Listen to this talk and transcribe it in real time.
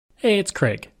Hey, it's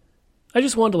Craig. I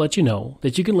just wanted to let you know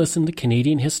that you can listen to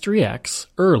Canadian History X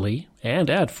early and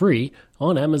ad-free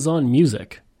on Amazon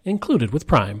Music, included with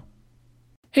Prime.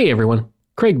 Hey everyone,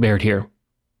 Craig Baird here.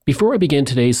 Before I begin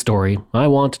today's story, I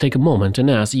want to take a moment and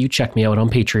ask that you check me out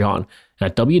on Patreon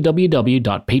at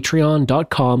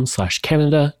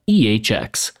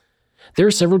www.patreon.com/CanadaEHX. There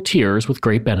are several tiers with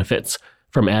great benefits,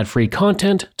 from ad-free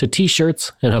content to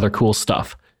t-shirts and other cool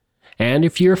stuff. And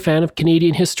if you're a fan of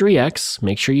Canadian History X,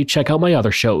 make sure you check out my other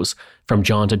shows, From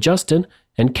John to Justin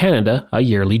and Canada, A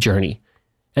Yearly Journey.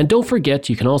 And don't forget,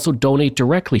 you can also donate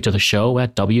directly to the show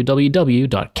at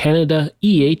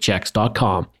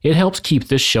www.canadaehx.com. It helps keep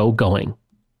this show going.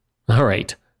 All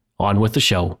right, on with the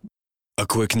show. A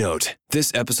quick note,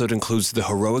 this episode includes the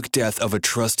heroic death of a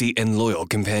trusty and loyal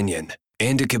companion,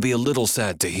 and it can be a little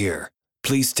sad to hear.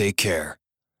 Please take care.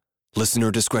 Listener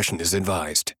discretion is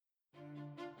advised.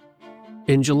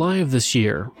 In July of this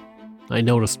year, I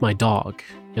noticed my dog,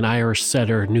 an Irish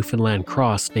setter Newfoundland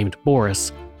cross named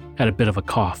Boris, had a bit of a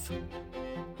cough.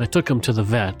 I took him to the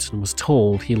vet and was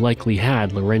told he likely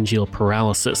had laryngeal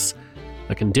paralysis,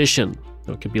 a condition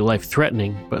that could be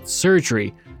life-threatening, but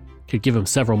surgery could give him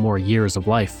several more years of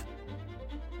life.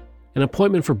 An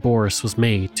appointment for Boris was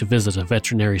made to visit a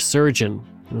veterinary surgeon,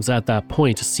 and it was at that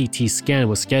point a CT scan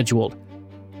was scheduled.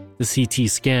 The CT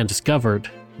scan discovered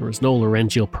there was no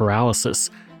laryngeal paralysis,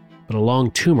 but a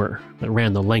long tumor that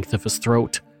ran the length of his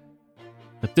throat.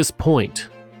 At this point,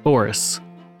 Boris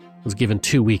was given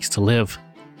 2 weeks to live.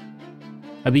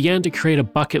 I began to create a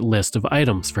bucket list of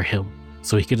items for him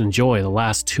so he could enjoy the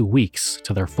last 2 weeks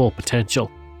to their full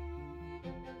potential.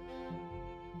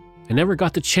 I never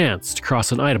got the chance to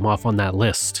cross an item off on that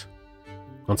list.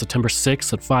 On September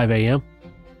 6th at 5 a.m.,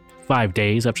 5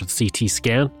 days after the CT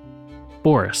scan,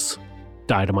 Boris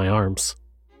died in my arms.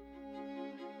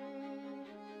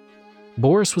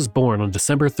 Boris was born on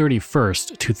December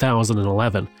 31st,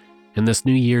 2011, and this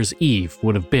New Year's Eve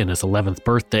would have been his 11th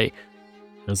birthday.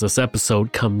 As this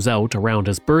episode comes out around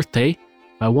his birthday,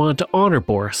 I wanted to honor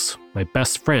Boris, my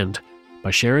best friend,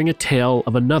 by sharing a tale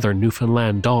of another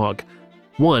Newfoundland dog,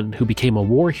 one who became a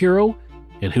war hero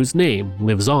and whose name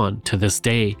lives on to this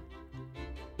day.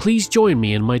 Please join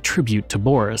me in my tribute to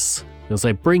Boris as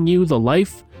I bring you the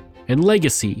life and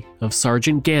legacy of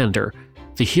Sergeant Gander,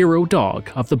 the hero dog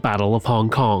of the Battle of Hong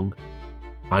Kong.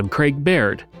 I'm Craig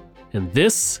Baird, and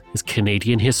this is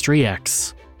Canadian History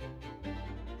X.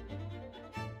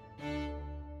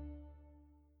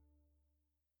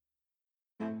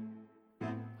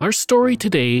 Our story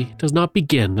today does not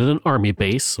begin at an army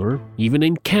base, or even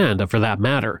in Canada for that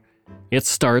matter. It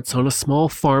starts on a small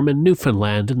farm in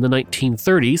Newfoundland in the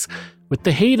 1930s with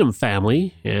the Hayden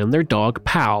family and their dog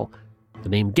Pal. The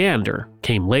name Gander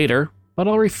came later, but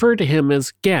I'll refer to him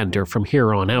as Gander from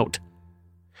here on out.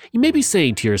 You may be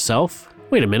saying to yourself,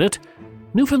 wait a minute,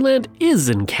 Newfoundland is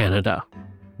in Canada.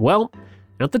 Well,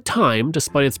 at the time,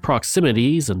 despite its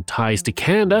proximities and ties to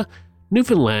Canada,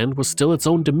 Newfoundland was still its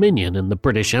own dominion in the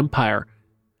British Empire.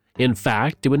 In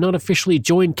fact, it would not officially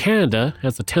join Canada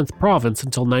as the 10th province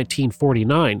until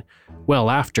 1949, well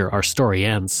after our story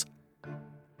ends.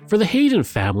 For the Hayden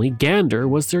family, Gander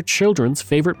was their children's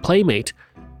favorite playmate.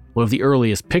 One of the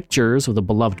earliest pictures of the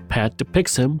beloved pet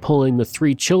depicts him pulling the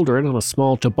 3 children on a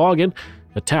small toboggan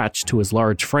attached to his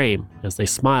large frame as they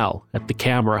smile at the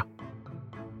camera.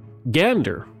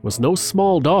 Gander was no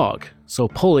small dog, so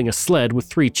pulling a sled with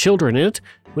 3 children in it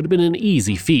would have been an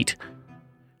easy feat.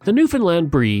 The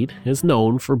Newfoundland breed is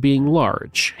known for being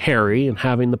large, hairy, and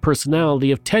having the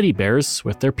personality of teddy bears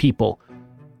with their people.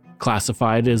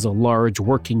 Classified as a large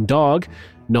working dog,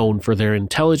 known for their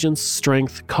intelligence,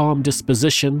 strength, calm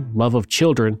disposition, love of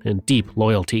children, and deep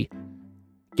loyalty.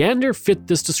 Gander fit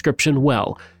this description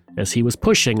well, as he was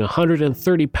pushing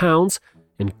 130 pounds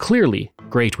and clearly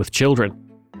great with children.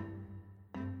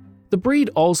 The breed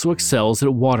also excels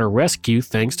at water rescue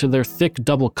thanks to their thick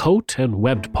double coat and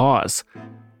webbed paws.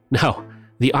 Now,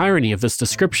 the irony of this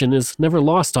description is never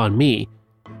lost on me,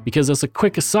 because as a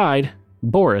quick aside,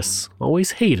 Boris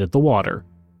always hated the water.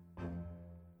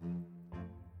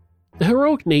 The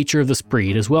heroic nature of this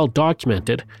breed is well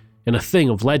documented and a thing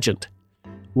of legend.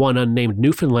 One unnamed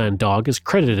Newfoundland dog is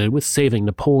credited with saving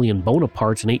Napoleon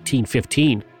Bonaparte in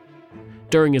 1815.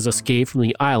 During his escape from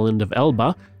the island of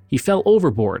Elba, he fell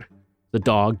overboard. The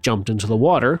dog jumped into the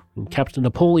water and kept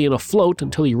Napoleon afloat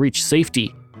until he reached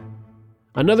safety.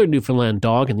 Another Newfoundland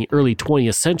dog in the early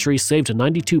 20th century saved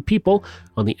 92 people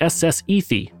on the SS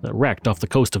Ethe that wrecked off the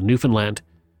coast of Newfoundland.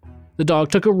 The dog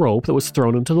took a rope that was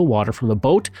thrown into the water from the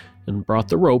boat and brought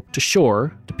the rope to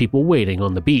shore to people waiting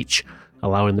on the beach,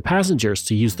 allowing the passengers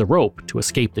to use the rope to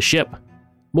escape the ship.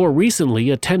 More recently,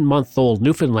 a 10-month-old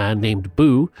Newfoundland named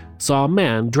Boo saw a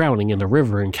man drowning in a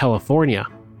river in California.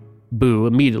 Boo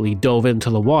immediately dove into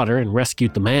the water and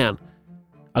rescued the man.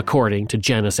 According to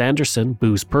Janice Anderson,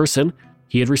 Boo's person,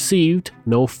 he had received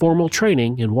no formal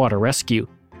training in water rescue.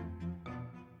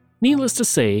 Needless to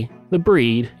say, the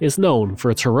breed is known for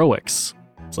its heroics.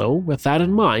 So, with that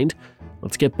in mind,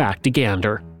 let's get back to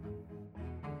Gander.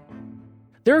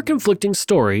 There are conflicting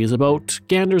stories about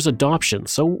Gander's adoption,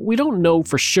 so we don't know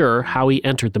for sure how he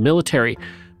entered the military,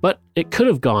 but it could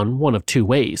have gone one of two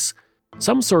ways.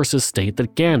 Some sources state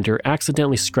that Gander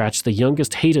accidentally scratched the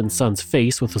youngest Hayden son's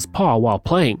face with his paw while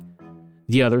playing.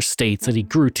 The other states that he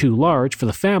grew too large for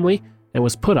the family and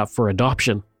was put up for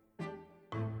adoption.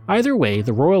 Either way,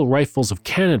 the Royal Rifles of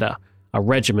Canada, a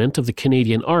regiment of the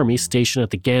Canadian Army stationed at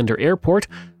the Gander Airport,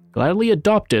 gladly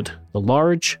adopted the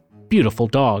large, beautiful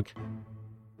dog.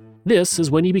 This is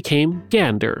when he became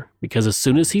Gander, because as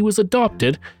soon as he was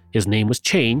adopted, his name was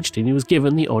changed and he was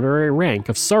given the honorary rank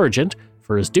of sergeant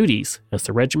for his duties as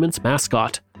the regiment's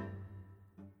mascot.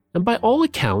 And by all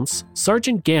accounts,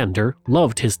 Sergeant Gander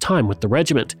loved his time with the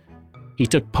regiment. He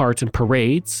took part in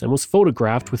parades and was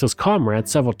photographed with his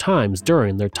comrades several times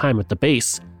during their time at the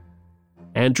base.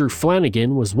 Andrew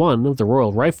Flanagan was one of the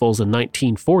Royal Rifles in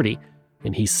 1940,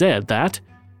 and he said that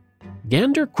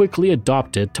Gander quickly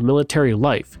adopted to military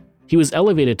life. He was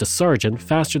elevated to sergeant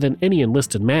faster than any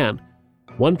enlisted man.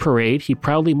 One parade, he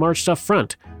proudly marched up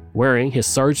front, wearing his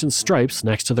sergeant's stripes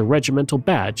next to the regimental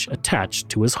badge attached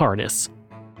to his harness.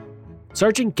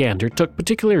 Sergeant Gander took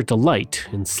particular delight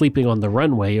in sleeping on the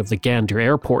runway of the Gander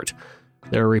Airport.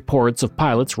 There are reports of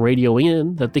pilots radioing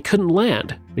in that they couldn't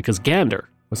land because Gander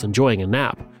was enjoying a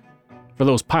nap. For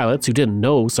those pilots who didn't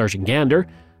know Sergeant Gander,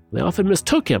 they often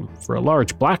mistook him for a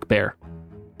large black bear.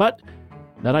 But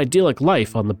that idyllic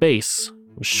life on the base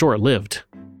was short-lived.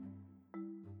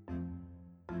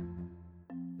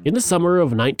 In the summer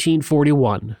of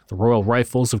 1941, the Royal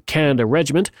Rifles of Canada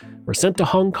Regiment were sent to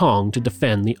Hong Kong to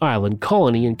defend the island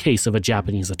colony in case of a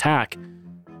Japanese attack.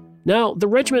 Now, the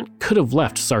regiment could have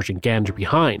left Sergeant Gander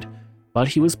behind, but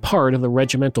he was part of the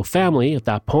regimental family at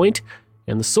that point,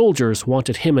 and the soldiers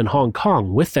wanted him in Hong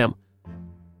Kong with them.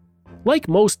 Like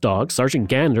most dogs, Sergeant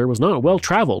Gander was not well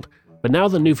traveled, but now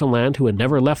the Newfoundland who had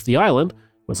never left the island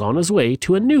was on his way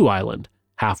to a new island,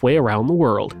 halfway around the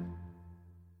world.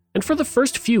 And for the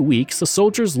first few weeks, the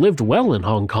soldiers lived well in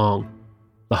Hong Kong.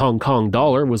 The Hong Kong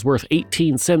dollar was worth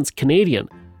 18 cents Canadian,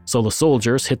 so the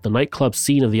soldiers hit the nightclub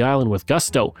scene of the island with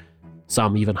gusto.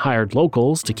 Some even hired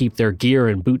locals to keep their gear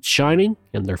and boots shining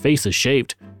and their faces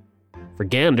shaved. For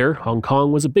Gander, Hong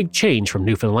Kong was a big change from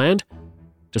Newfoundland.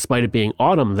 Despite it being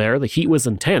autumn there, the heat was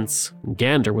intense, and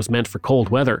Gander was meant for cold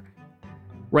weather.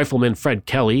 Rifleman Fred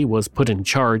Kelly was put in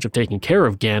charge of taking care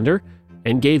of Gander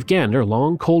and gave Gander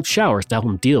long cold showers to help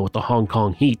him deal with the Hong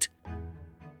Kong heat.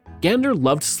 Gander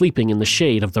loved sleeping in the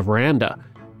shade of the veranda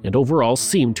and overall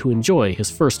seemed to enjoy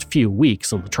his first few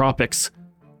weeks in the tropics.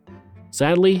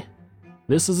 Sadly,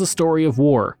 this is a story of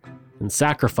war and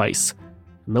sacrifice,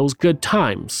 and those good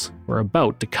times were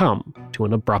about to come to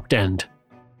an abrupt end.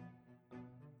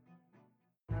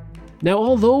 Now,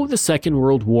 although the Second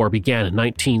World War began in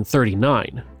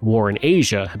 1939, war in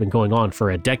Asia had been going on for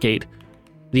a decade.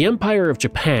 The Empire of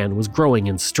Japan was growing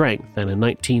in strength, and in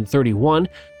 1931,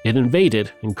 it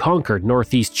invaded and conquered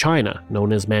northeast China,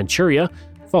 known as Manchuria,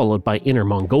 followed by Inner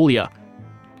Mongolia.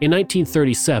 In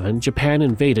 1937, Japan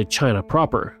invaded China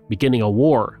proper, beginning a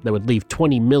war that would leave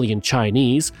 20 million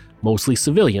Chinese, mostly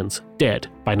civilians, dead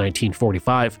by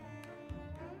 1945.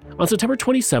 On September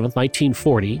 27,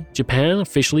 1940, Japan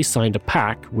officially signed a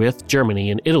pact with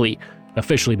Germany and Italy,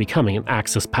 officially becoming an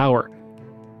Axis power.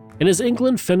 And as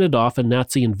England fended off a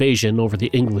Nazi invasion over the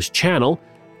English Channel,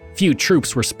 few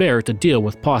troops were spared to deal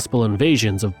with possible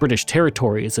invasions of British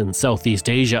territories in Southeast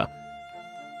Asia.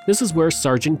 This is where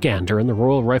Sergeant Gander and the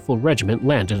Royal Rifle Regiment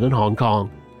landed in Hong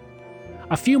Kong.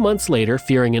 A few months later,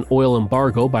 fearing an oil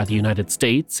embargo by the United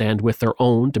States and with their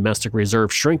own domestic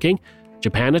reserve shrinking,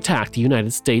 Japan attacked the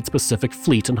United States Pacific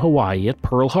Fleet in Hawaii at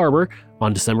Pearl Harbor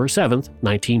on December 7,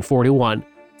 1941,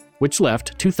 which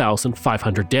left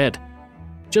 2,500 dead.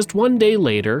 Just one day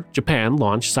later, Japan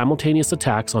launched simultaneous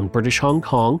attacks on British Hong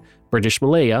Kong, British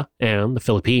Malaya, and the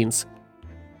Philippines.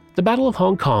 The Battle of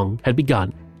Hong Kong had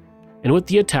begun, and with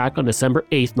the attack on December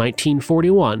 8,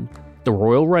 1941, the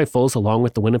Royal Rifles, along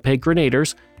with the Winnipeg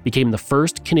Grenadiers, became the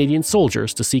first Canadian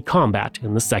soldiers to see combat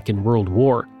in the Second World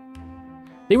War.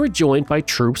 They were joined by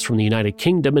troops from the United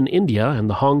Kingdom and India and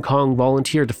the Hong Kong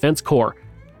Volunteer Defense Corps.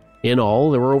 In all,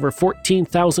 there were over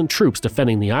 14,000 troops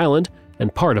defending the island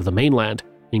and part of the mainland,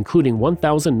 including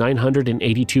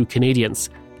 1,982 Canadians.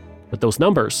 But those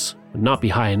numbers would not be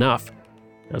high enough,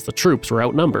 as the troops were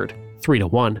outnumbered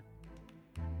 3-1.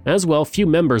 As well, few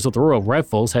members of the Royal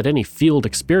Rifles had any field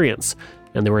experience,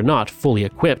 and they were not fully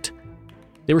equipped.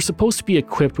 They were supposed to be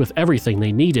equipped with everything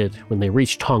they needed when they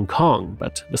reached Hong Kong,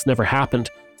 but this never happened.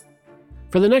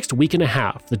 For the next week and a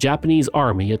half, the Japanese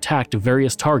army attacked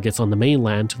various targets on the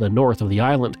mainland to the north of the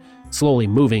island, slowly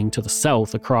moving to the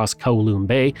south across Kowloon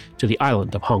Bay to the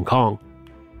island of Hong Kong.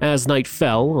 As night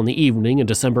fell on the evening of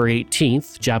December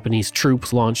 18th, Japanese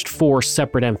troops launched 4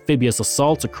 separate amphibious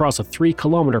assaults across a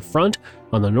 3-kilometer front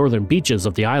on the northern beaches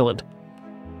of the island.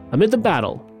 Amid the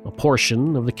battle, a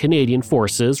portion of the Canadian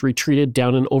forces retreated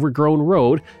down an overgrown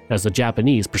road as the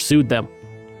Japanese pursued them.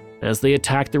 As they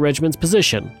attacked the regiment's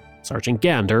position, Sergeant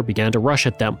Gander began to rush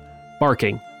at them,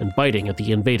 barking and biting at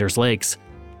the invaders' legs.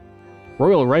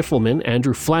 Royal Rifleman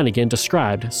Andrew Flanagan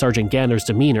described Sergeant Gander's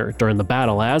demeanor during the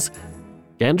battle as,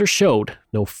 "Gander showed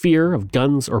no fear of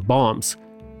guns or bombs.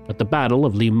 At the Battle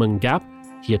of Li Meng Gap,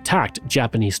 he attacked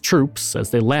Japanese troops as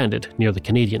they landed near the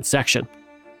Canadian section."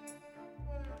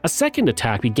 A second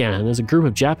attack began as a group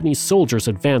of Japanese soldiers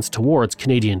advanced towards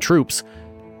Canadian troops.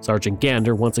 Sergeant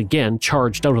Gander once again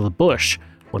charged out of the bush,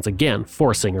 once again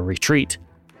forcing a retreat.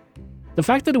 The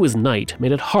fact that it was night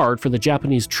made it hard for the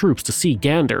Japanese troops to see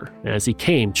Gander as he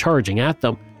came charging at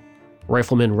them.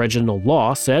 Rifleman Reginald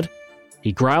Law said,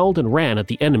 "He growled and ran at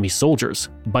the enemy soldiers,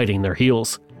 biting their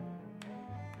heels."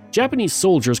 Japanese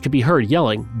soldiers could be heard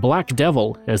yelling, "Black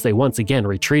Devil," as they once again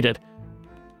retreated.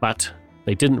 But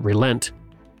they didn't relent.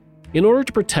 In order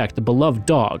to protect the beloved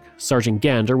dog, Sergeant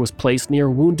Gander was placed near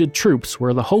wounded troops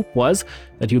where the hope was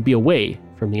that he would be away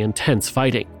from the intense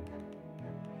fighting.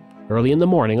 Early in the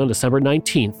morning on December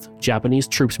 19th, Japanese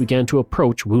troops began to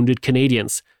approach wounded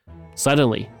Canadians.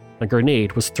 Suddenly, a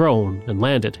grenade was thrown and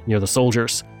landed near the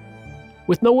soldiers.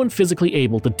 With no one physically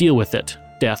able to deal with it,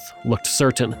 death looked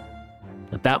certain.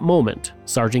 At that moment,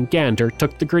 Sergeant Gander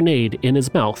took the grenade in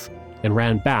his mouth and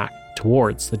ran back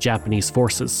towards the Japanese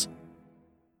forces.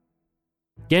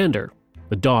 Gander,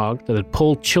 the dog that had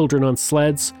pulled children on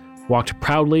sleds, walked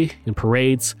proudly in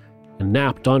parades, and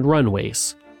napped on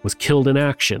runways, was killed in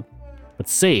action, but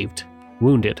saved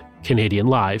wounded Canadian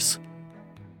lives.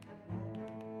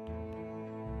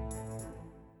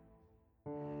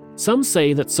 Some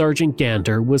say that Sergeant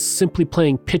Gander was simply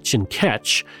playing pitch and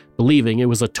catch, believing it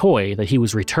was a toy that he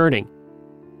was returning.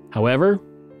 However,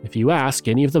 if you ask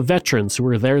any of the veterans who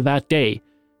were there that day,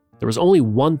 there was only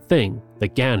one thing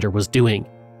that Gander was doing.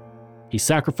 He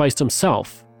sacrificed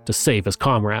himself to save his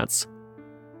comrades.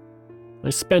 I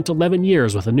spent 11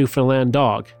 years with a Newfoundland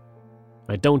dog.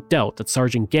 I don't doubt that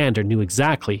Sergeant Gander knew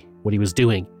exactly what he was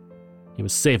doing. He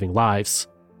was saving lives.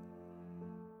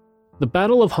 The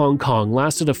Battle of Hong Kong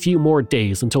lasted a few more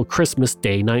days until Christmas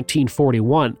Day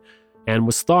 1941, and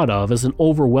was thought of as an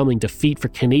overwhelming defeat for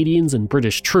Canadians and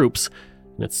British troops,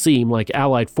 and it seemed like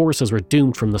Allied forces were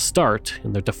doomed from the start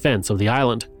in their defense of the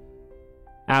island.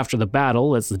 After the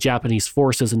battle, as the Japanese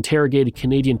forces interrogated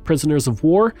Canadian prisoners of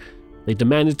war, they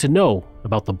demanded to know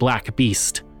about the Black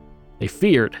Beast. They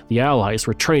feared the Allies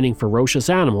were training ferocious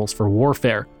animals for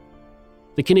warfare.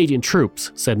 The Canadian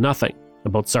troops said nothing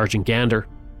about Sergeant Gander.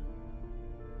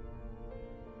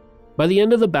 By the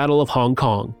end of the Battle of Hong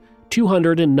Kong,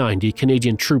 290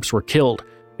 Canadian troops were killed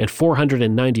and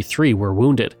 493 were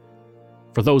wounded.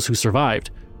 For those who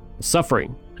survived, the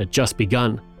suffering had just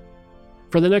begun.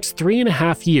 For the next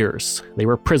 3.5 years, they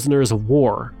were prisoners of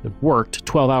war and worked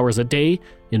 12 hours a day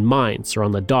in mines or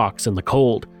on the docks in the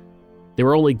cold. They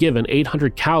were only given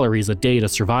 800 calories a day to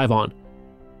survive on,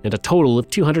 and a total of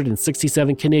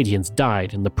 267 Canadians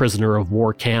died in the prisoner of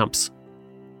war camps.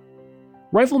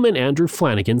 Rifleman Andrew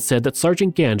Flanagan said that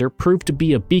Sergeant Gander proved to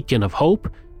be a beacon of hope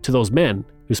to those men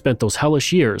who spent those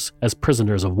hellish years as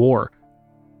prisoners of war.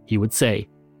 He would say,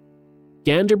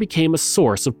 "Gander became a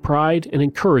source of pride and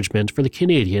encouragement for the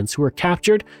Canadians who were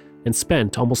captured and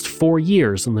spent almost 4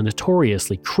 years in the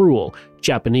notoriously cruel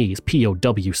Japanese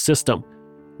POW system.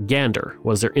 Gander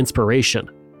was their inspiration."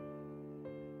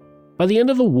 By the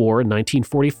end of the war in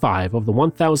 1945, of the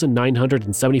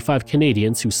 1,975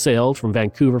 Canadians who sailed from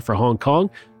Vancouver for Hong Kong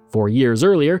 4 years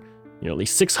earlier, nearly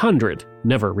 600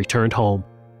 never returned home.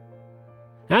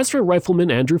 As for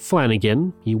Rifleman Andrew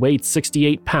Flanagan, he weighed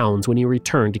 68 pounds when he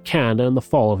returned to Canada in the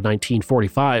fall of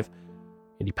 1945,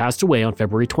 and he passed away on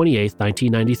February 28,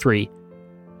 1993.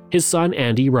 His son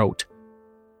Andy wrote,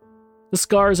 "The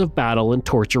scars of battle and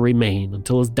torture remain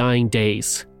until his dying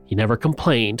days. He never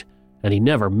complained, and he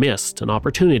never missed an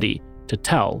opportunity to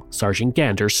tell Sergeant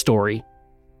Gander's story."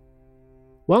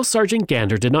 While Sergeant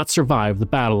Gander did not survive the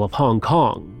Battle of Hong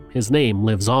Kong, his name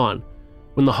lives on.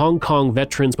 When the Hong Kong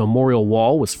Veterans Memorial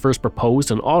Wall was first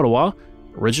proposed in Ottawa,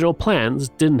 Original plans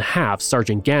didn't have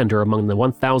Sergeant Gander among the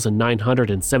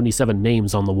 1,977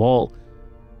 names on the wall.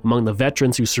 Among the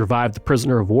veterans who survived the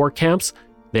prisoner of war camps,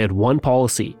 they had one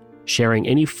policy: sharing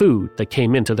any food that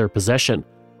came into their possession.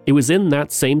 It was in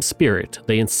that same spirit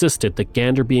they insisted that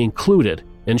Gander be included,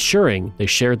 ensuring they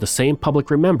shared the same public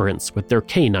remembrance with their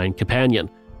canine companion.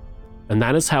 And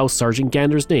that is how Sergeant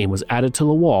Gander's name was added to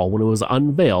the wall when it was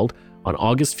unveiled on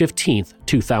August 15,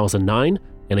 2009,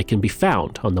 and it can be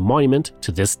found on the monument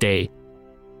to this day.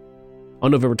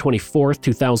 On November 24,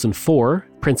 2004,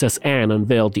 Princess Anne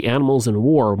unveiled the Animals in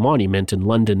War monument in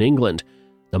London, England.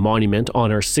 The monument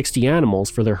honors 60 animals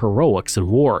for their heroics in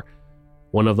war.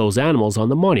 One of those animals on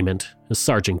the monument is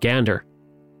Sergeant Gander.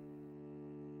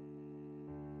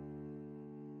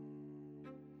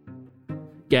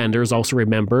 Gander is also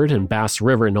remembered in Bass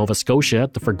River, Nova Scotia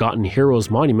at the Forgotten Heroes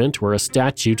Monument, where a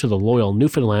statue to the loyal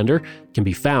Newfoundlander can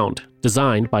be found,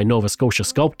 designed by Nova Scotia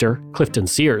sculptor Clifton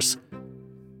Sears.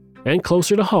 And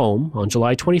closer to home, on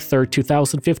July 23,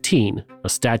 2015, a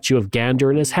statue of Gander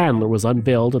and his handler was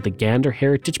unveiled at the Gander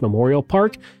Heritage Memorial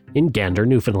Park in Gander,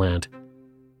 Newfoundland.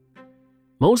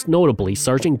 Most notably,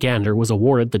 Sergeant Gander was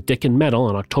awarded the Dickin Medal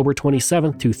on October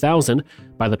 27, 2000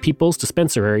 by the People's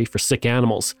Dispensary for Sick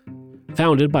Animals.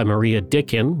 Founded by Maria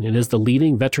Dickin, it is the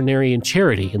leading veterinarian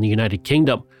charity in the United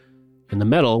Kingdom, and the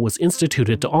medal was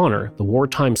instituted to honor the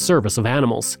wartime service of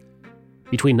animals.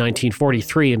 Between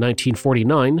 1943 and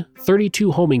 1949,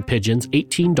 32 homing pigeons,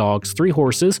 18 dogs, 3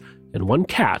 horses, and 1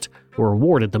 cat were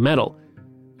awarded the medal,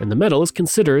 and the medal is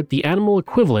considered the animal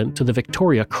equivalent to the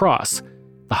Victoria Cross,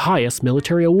 the highest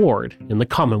military award in the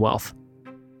Commonwealth.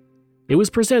 It was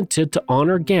presented to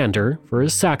honor Gander for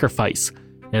his sacrifice,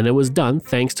 and it was done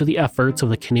thanks to the efforts of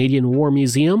the Canadian War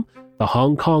Museum, the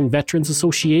Hong Kong Veterans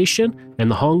Association, and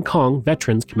the Hong Kong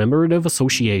Veterans Commemorative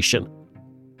Association.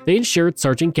 They ensured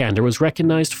Sergeant Gander was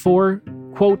recognized for,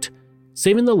 quote,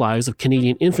 saving the lives of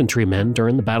Canadian infantrymen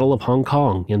during the Battle of Hong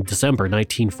Kong in December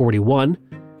 1941.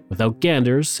 Without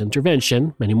Gander's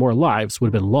intervention, many more lives would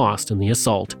have been lost in the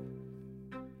assault.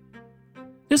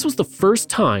 This was the first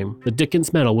time the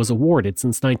Dickens Medal was awarded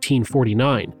since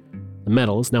 1949. The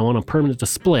medal is now on a permanent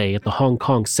display at the Hong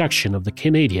Kong section of the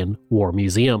Canadian War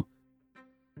Museum.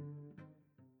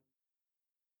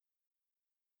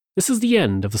 This is the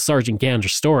end of the Sergeant Gander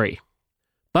story.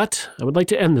 But I would like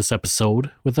to end this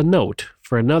episode with a note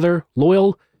for another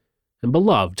loyal and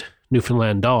beloved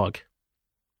Newfoundland dog.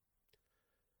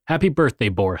 Happy birthday,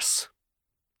 Boris.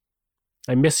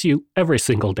 I miss you every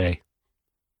single day,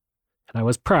 and I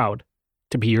was proud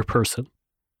to be your person.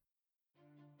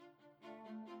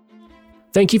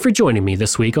 Thank you for joining me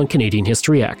this week on Canadian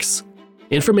History X.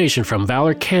 Information from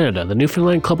Valor Canada, the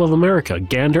Newfoundland Club of America,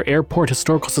 Gander Airport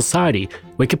Historical Society,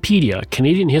 Wikipedia,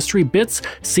 Canadian History Bits,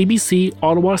 CBC,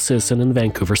 Ottawa Citizen, and the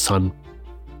Vancouver Sun.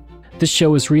 This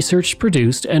show is researched,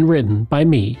 produced, and written by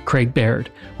me, Craig Baird,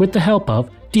 with the help of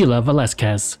Dila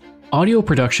Velasquez. Audio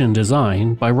production and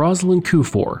design by Rosalind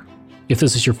Kufor. If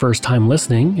this is your first time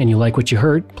listening and you like what you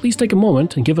heard, please take a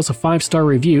moment and give us a 5-star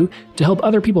review to help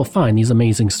other people find these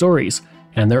amazing stories.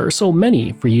 And there are so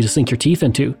many for you to sink your teeth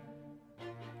into.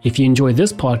 If you enjoy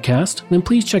this podcast, then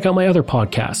please check out my other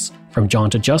podcasts, From John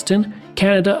to Justin,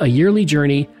 Canada, A Yearly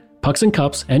Journey, Pucks and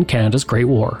Cups, and Canada's Great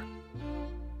War.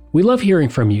 We love hearing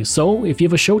from you, so if you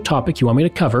have a show topic you want me to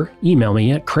cover, email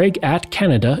me at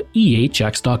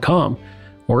craig@canadaehx.com,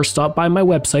 or stop by my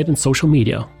website and social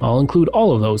media. I'll include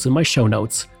all of those in my show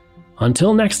notes.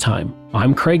 Until next time,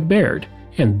 I'm Craig Baird,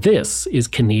 and this is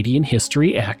Canadian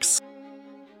History X.